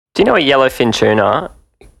Do you know a yellowfin tuna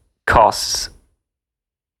costs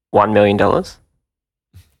 $1 million?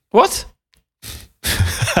 What?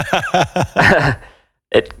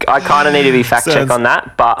 I kind of need to be fact check on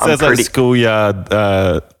that, but I'm Sounds pretty. like schoolyard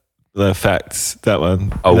the facts, that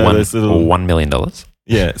one. Oh, You know, one, those little- $1 million?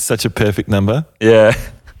 Yeah, such a perfect number. Yeah.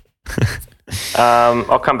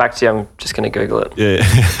 I'll come back to you. I'm just going to Google it. Yeah.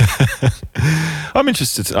 I'm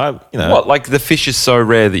interested. What? Like the fish is so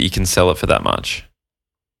rare that you can sell it for that much?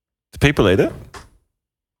 Do people eat it?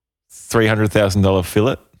 $300,000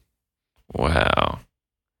 fillet. Wow.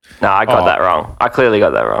 No, I got that wrong. I clearly got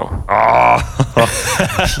that wrong.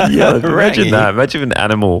 Oh, yeah. Imagine that. Imagine if an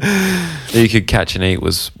animal that you could catch and eat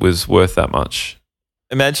was worth that much.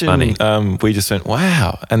 Imagine Funny. we just went,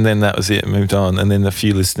 wow. And then that was it, moved on. And then a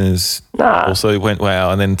few listeners Nah. also went,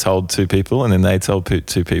 wow. And then told two people. And then they told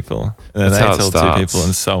two people. And then That's how they it told two starts. people,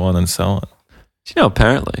 and so on and so on. Do you know,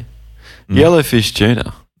 apparently, yellowfish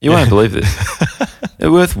tuna, you won't believe this,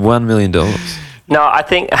 they're worth $1 million. No, I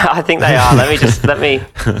think they are. Let me.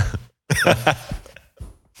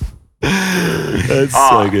 That's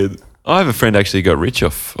so good. I have a friend actually who got rich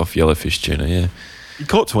off yellowfish tuna, yeah. You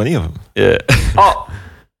caught 20 of them. Yeah. Oh,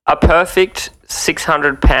 a perfect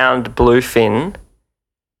 600-pound bluefin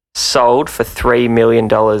sold for $3 million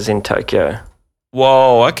in Tokyo.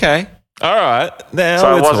 Whoa, okay. All right. Now So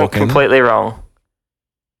I we're wasn't talking. completely wrong.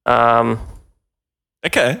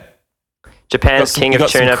 Okay. Japan's king You of got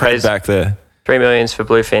some tuna cred pays back there. $3 million for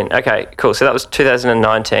bluefin. Okay, cool. So that was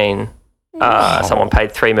 2019. Someone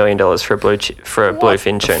paid $3 million for a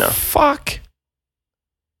bluefin tuna. Fuck.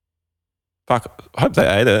 Fuck. I hope they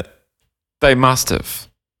ate it. They must have.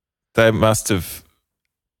 They must have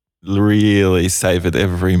really savoured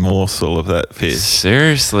every morsel of that fish.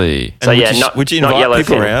 Seriously. So And yeah, would you not invite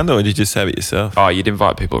people yellowfin. around, or did you just have it yourself? Oh, you'd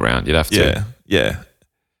invite people around. You'd have to. Yeah.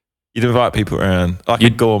 You'd invite people around, like a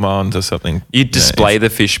You'd- gourmand or something. You'd display the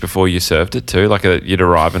fish before you served it too. Like you'd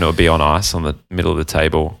arrive and it would be on ice on the middle of the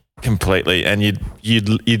table. Completely, and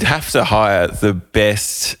you'd have to hire the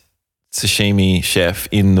best sashimi chef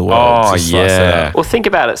in the world. Oh, to slice it yeah. up. Well, think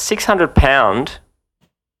about it. 600 pound.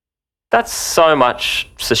 That's so much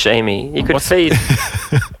sashimi. You could feed.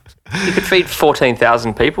 You could feed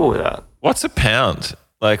 14,000 people with that. What's a pound?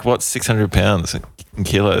 Like, what's 600 pounds in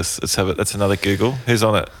kilos? Let's have it. That's another Google. Who's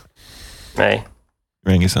on it? Me.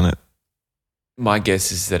 Rangi's on it. My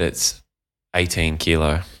guess is that it's 18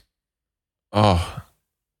 kilo. Oh,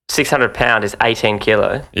 600 pound is 18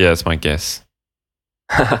 kilo. Yeah, that's my guess.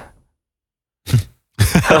 he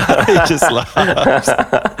just laughs.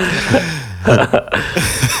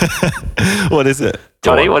 What is it?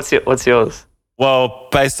 Johnny, what's yours? Well,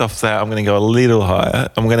 based off that, I'm going to go a little higher.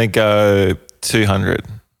 I'm going to go 200.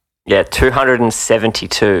 Yeah,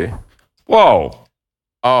 272. Whoa.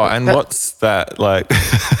 Oh, and what's that like?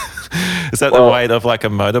 Is that the Well- weight of like a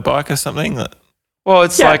motorbike or something? Well,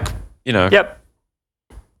 it's Yeah. like, Yep.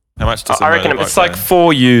 How much does a I reckon motorbike it's like weigh?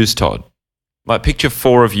 4 U's, Todd. Like picture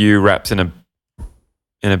 4 of you wrapped in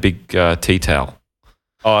a big tea towel.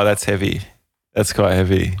 Oh, that's heavy. That's quite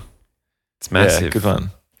heavy. It's massive. Yeah, good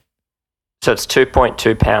one. So it's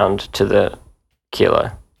 2.2 pound to the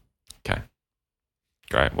kilo.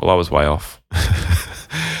 Great. Well, I was way off.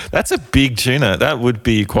 That's a big tuna. That would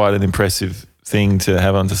be quite an impressive thing to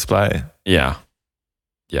have on display. Yeah.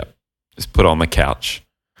 Yep. Just put it on the couch.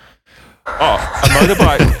 Oh, a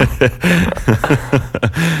motorbike,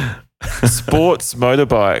 sports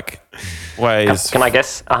motorbike weighs. Can I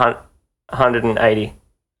guess? 180.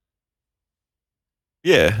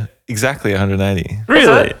 Yeah, exactly 180.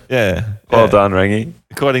 Really? Yeah. Well yeah. done, Rangy.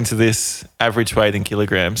 According to this, average weight in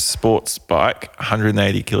kilograms, sports bike,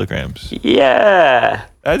 180 kilograms. Yeah.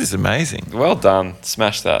 That is amazing. Well done.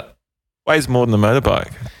 Smash that. Weighs more than a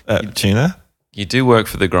motorbike, that tuna. You do work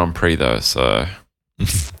for the Grand Prix though, so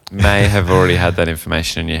may have already had that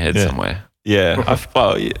information in your head Yeah. somewhere. Yeah.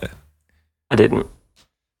 Well, yeah. I didn't.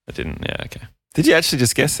 I didn't. Yeah, okay. Did you actually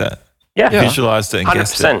just guess that? Yeah. Yeah. Visualized it and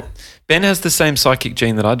guessed it? 100%. Ben has the same psychic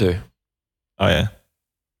gene that I do. Oh, yeah.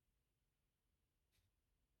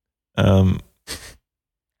 Haven't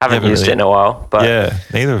Haven't used really- it in a while, but yeah,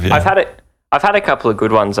 neither of you. I've had a couple of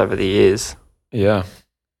good ones over the years. Yeah.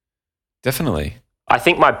 Definitely. I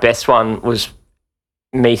think my best one was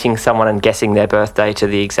meeting someone and guessing their birthday to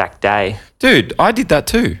the exact day. Dude, I did that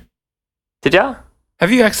too. Did ya?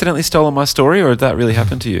 Have you accidentally stolen my story or did that really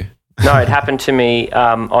happen to you? No, it happened to me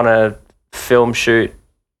on a film shoot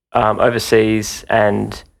overseas,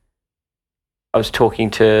 and I was talking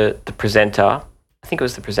to the presenter. I think it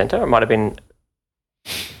was the presenter. It might have been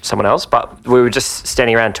someone else, but we were just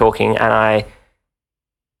standing around talking, and I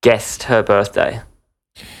guessed her birthday.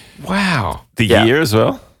 Wow. the yeah. year as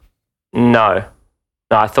well? No,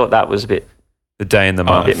 I thought that was a bit The day in the a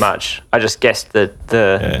month. bit much. I just guessed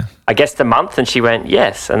I guessed the month, and she went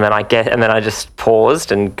yes, and then I just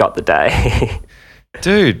paused and got the day.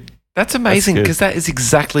 Dude, that's amazing good. because that is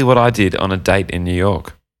exactly what I did on a date in New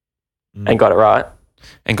York and got it right.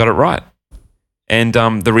 and got it right. And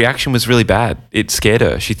the reaction was really bad. It scared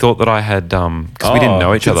her. She thought that I had, because we didn't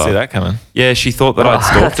know each didn't other. see that coming. Yeah, she thought that I'd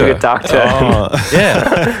stalked That's a her. good dark turn. Oh.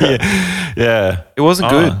 Yeah, yeah. it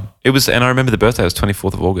wasn't Oh. good. It was, and I remember the birthday was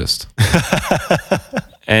 24th of August.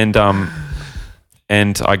 and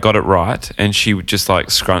I got it right, and she just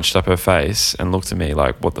like scrunched up her face and looked at me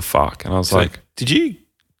like, "What the fuck?" And I was So, like, did you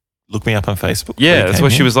look me up on Facebook? "Yeah, before you that's came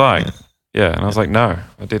what she here? was like." Yeah. Yeah, and I was like, "No,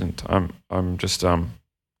 I didn't. I'm just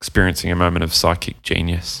experiencing a moment of psychic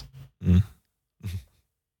genius." Mm.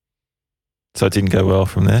 So it didn't go well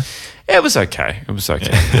from there? Yeah, it was okay. It was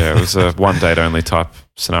okay. Yeah, it was a one date only type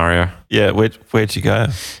scenario. Yeah, where'd you go?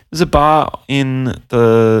 There's a bar in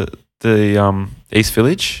the East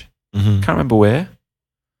Village. Mm-hmm. Can't remember where.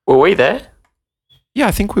 Were we there? Yeah,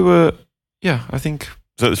 I think we were. Yeah, I think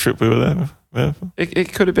Was that the trip we were there for?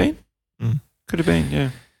 it could have been. Mm. Could have been. Yeah.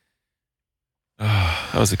 Oh,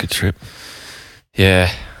 that was a good trip.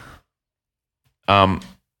 Yeah.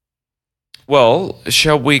 Well,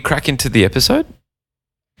 shall we crack into the episode?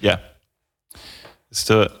 Yeah. Let's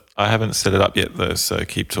do it. I haven't set it up yet though, so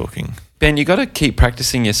keep talking. Ben, you got to keep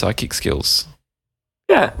practicing your psychic skills.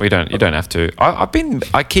 Yeah. You don't have to.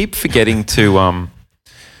 I keep forgetting to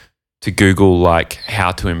Google like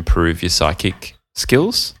how to improve your psychic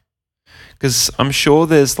skills, because I'm sure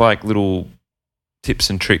there's like little tips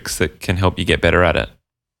and tricks that can help you get better at it.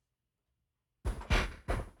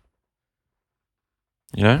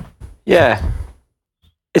 You know? Yeah.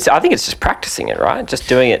 I think it's just practicing it, right? Just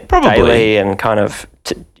doing it Probably. daily and kind of,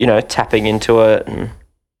 tapping into it. And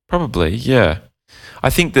Probably, yeah. I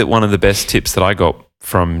think that one of the best tips that I got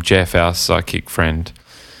from Jeff, our psychic friend,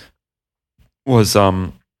 was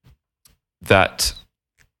that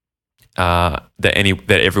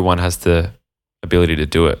everyone has the ability to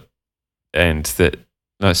do it, and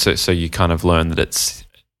so you kind of learn that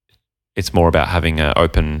it's more about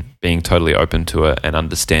being totally open to it, and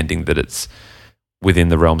understanding that it's within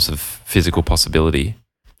the realms of physical possibility.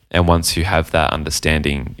 And once you have that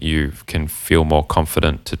understanding, you can feel more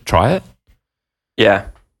confident to try it. yeah.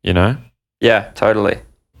 You know? Yeah, totally.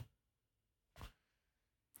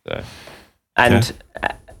 So. And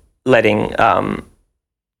letting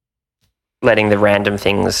the random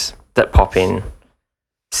things that pop in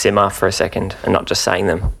simmer for a second and not just saying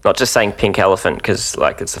them. Not just saying pink elephant because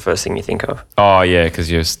it's the first thing you think of. Oh, yeah,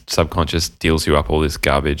 because your subconscious deals you up all this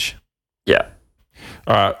garbage. Yeah.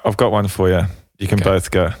 All right, I've got one for you. You can Okay. both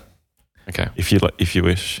go Okay. if you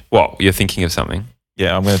wish. What? You're thinking of something?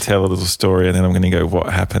 Yeah, I'm going to tell a little story and then I'm going to go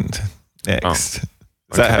what happened next. Is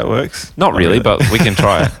that okay. how it works? Not really, but we can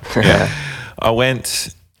try it. Yeah. I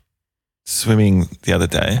went swimming the other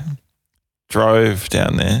day, drove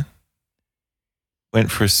down there, went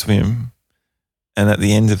for a swim, and at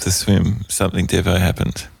the end of the swim, something devo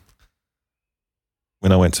happened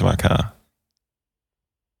when I went to my car.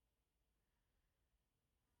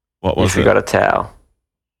 What You was it? forgot a towel.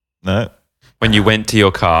 No? When you went to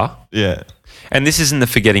your car, Yeah. and this isn't the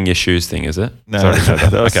forgetting your shoes thing, is it? No, Sorry, no,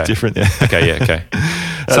 that was okay. different. Yeah. Okay, yeah, okay.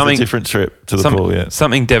 That's a different trip to the pool, yeah.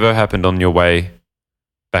 Something Devo happened on your way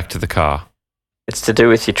back to the car. It's to do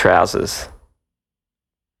with your trousers.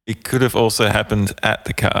 It could have also happened at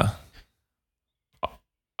the car.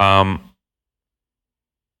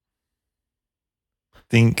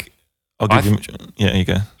 Think I'll give you. Yeah, you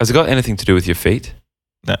go. Has it got anything to do with your feet?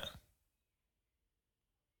 No.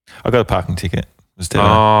 I got a parking ticket. It was devo.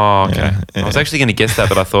 Oh, okay. Yeah, yeah. I was actually going to guess that,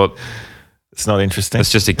 but I thought It's not interesting.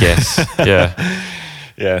 it's just a guess. Yeah.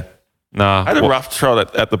 Yeah. Nah. I had a rough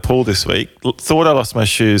trot at the pool this week. Thought I lost my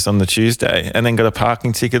shoes on the Tuesday and then got a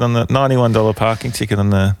parking ticket on the $91 parking ticket on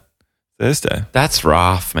the Thursday. That's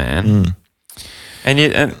rough, man.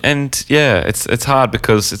 Mm. And yeah, it's hard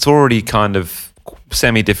because it's already kind of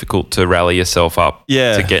semi-difficult to rally yourself up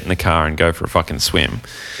Yeah. to get in the car and go for a fucking swim.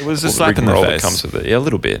 It was a All the slap in the rigmarole face. that comes with it. Yeah, a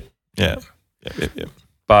little bit. Yeah. Yeah.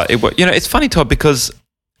 But it's funny, Todd, because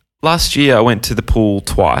last year I went to the pool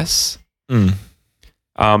twice, Mm.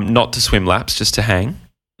 not to swim laps, just to hang.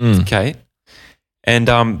 Mm. Okay.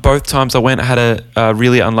 And both times I went, I had a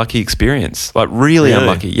really unlucky experience. Like really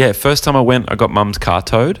unlucky. Yeah. First time I went, I got mum's car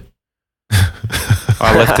towed.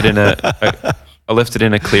 I left it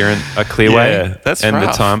in a clearway. Yeah, that's and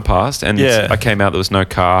rough. the time passed, and Yeah. I came out. There was no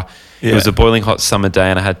car. Yeah. It was a boiling hot summer day,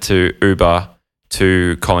 and I had to Uber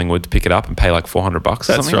to Collingwood to pick it up and pay like $400 or That's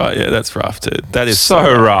something. right. Yeah, that's rough, dude. That is So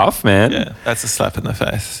rough, man. Yeah, that's a slap in the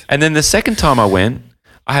face. And then the second time I went,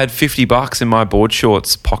 I had $50 in my board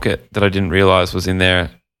shorts pocket that I didn't realize was in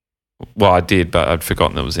there. Well, I did, but I'd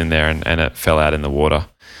forgotten it was in there and it fell out in the water.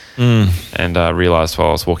 And I realised while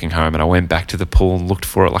I was walking home, and I went back to the pool and looked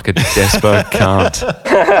for it like a despo cunt.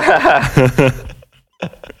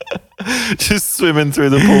 Just swimming through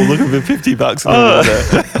the pool looking for $50 in the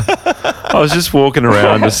water. I was just walking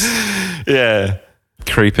around, just Yeah.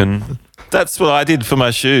 creeping. That's what I did for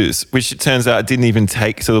my shoes, which it turns out I didn't even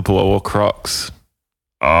take to the pool. I wore Crocs.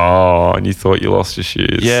 Oh, and you thought you lost your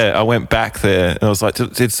shoes. Yeah, I went back there and I was like,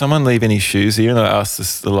 did someone leave any shoes here? And I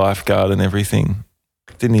asked the lifeguard and everything.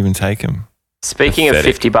 Didn't even take them. Speaking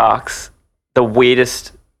Pathetic. of $50, the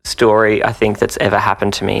weirdest story I think that's ever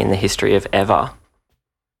happened to me in the history of ever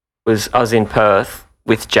was I was in Perth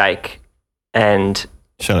with Jake, and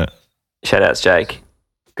Shut it. shout outs Jake,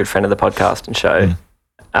 good friend of the podcast and show.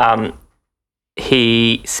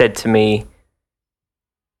 He said to me,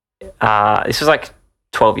 this was like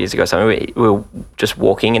 12 years ago or something, we were just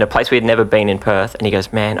walking in a place we had never been in Perth, and he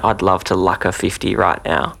goes, man, I'd love to luck a 50 right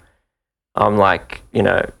now. I'm like,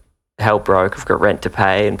 hell broke, I've got rent to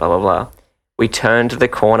pay and blah, blah, blah. We turned the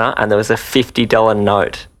corner and there was a $50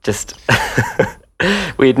 note. Just,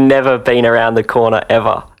 we'd never been around the corner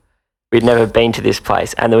ever. We'd never been to this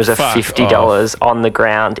place. And there was a $50 on the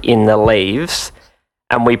ground in the leaves.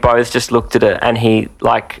 And we both just looked at it, and he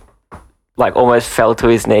like almost fell to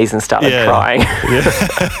his knees and started crying.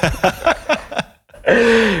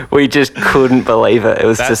 Yeah. We just couldn't believe it. It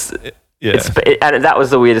was just... Yeah. And that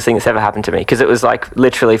was the weirdest thing that's ever happened to me, because it was like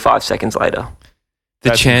literally 5 seconds later. The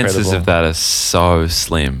That's chances incredible. of that are so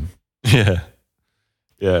slim. Yeah.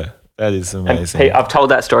 Yeah. That is And amazing. I've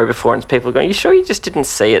told that story before, and people are going, you sure you just didn't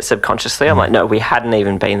see it subconsciously? I'm like, no, we hadn't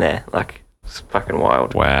even been there. Like, it's fucking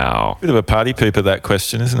wild. Wow. Bit of a party pooper, that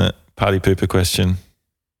question, isn't it? Party pooper question.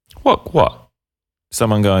 What?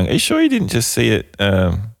 Someone going, are you sure you didn't just see it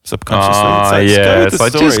subconsciously? Oh, just yeah. go with It's the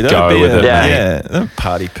like, story. just Don't go be with it, mate. Yeah, don't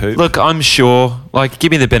party poop. Look, I'm sure, like, give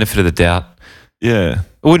me the benefit of the doubt. Yeah.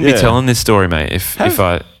 I wouldn't Yeah. be telling this story, mate,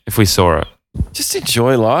 if we saw it. Just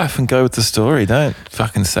enjoy life and go with the story. Don't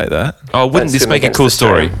fucking say that. Oh, wouldn't Don't this swim make a against cool the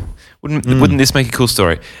story? stream. Wouldn't this make a cool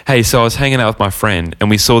story? Hey, so I was hanging out with my friend and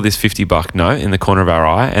we saw this $50 note in the corner of our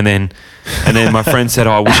eye, and then my friend said,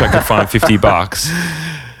 "Oh, I wish I could find $50."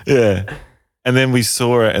 Yeah. And then we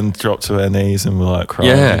saw it and dropped to our knees and we're like crying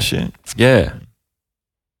Yeah. and shit. Yeah.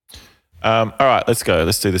 All right, let's go.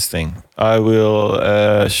 Let's do this thing. I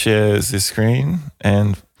will share this screen,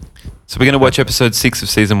 and So we're going to watch episode 6 of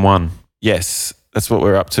season 1. yes, that's what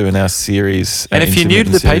we're up to in our series. And if you're new to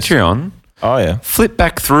the intermittent series. Patreon, Oh yeah, flip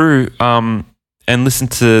back through and listen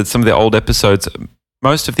to some of the old episodes.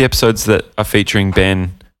 Most of the episodes that are featuring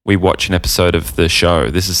Ben, we watch an episode of the show.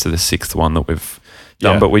 This is the 6th one that we've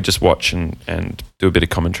done, Yeah. but we just watch and do a bit of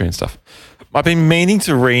commentary and stuff. I've been meaning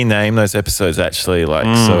to rename those episodes actually,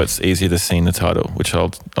 so it's easier to see in the title, which I'll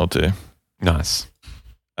do. Nice.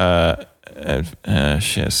 Share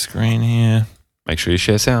screen here. Make sure you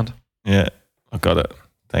share sound. Yeah, I got it.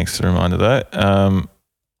 Thanks for the reminder though.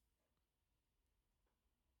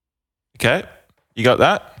 Okay, you got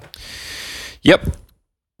that? Yep.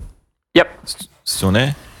 Still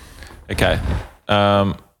there? Okay.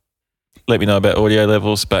 Let me know about audio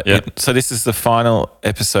levels. But Yep. so this is the final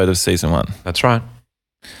episode of season 1 That's right.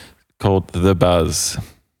 called The Buzz.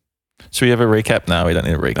 Should we have a recap? No, we don't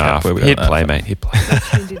need a recap. Where we Hit don't know. play, mate. Hit play.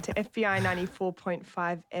 Tuned into FBI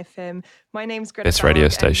 94.5 FM. My name's Greta Best radio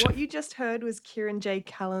Farrell, station. And what you just heard was Kieran J.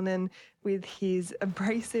 Callanan with his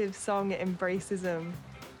abrasive song Embracism.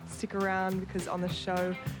 Stick around, because on the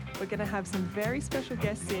show we're going to have some very special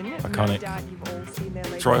guests in. No Iconic. doubt you've all seen their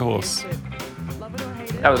latest Troy Horse. hits, but love it or hate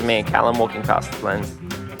it, That was me and Callum walking past the lens.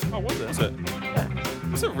 Oh, was it?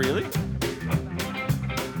 Was it really?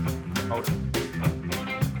 Hold it.